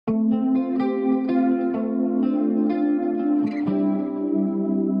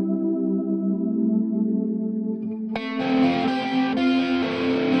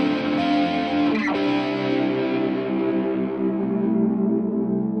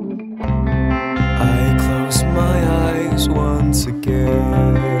eyes once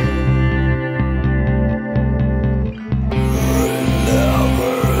again.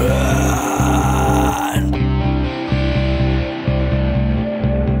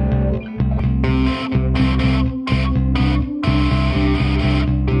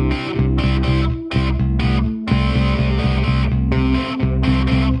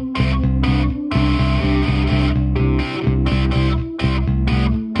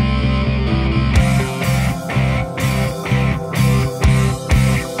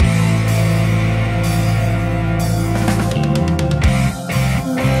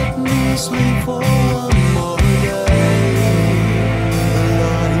 Sleep for one more day. The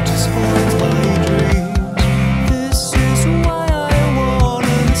light just spoils my dreams. This is why I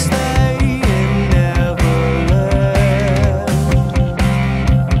wanna stay in Neverland.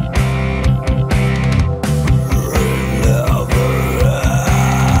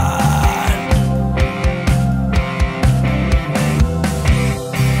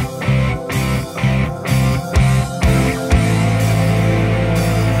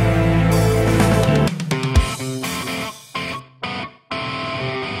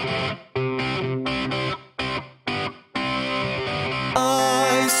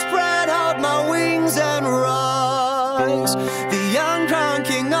 I spread out my wings and rise, the young crown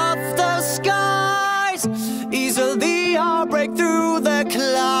king of the skies. Easily I'll break through the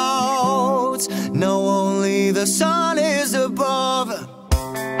clouds. Now only the sun is above.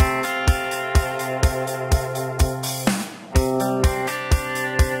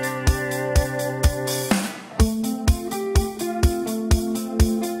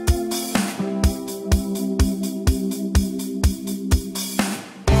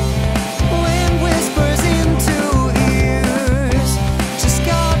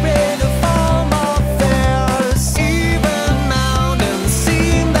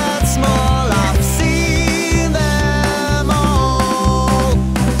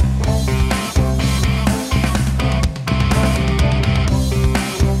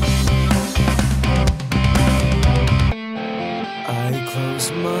 I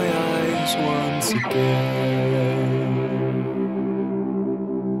close my eyes once again.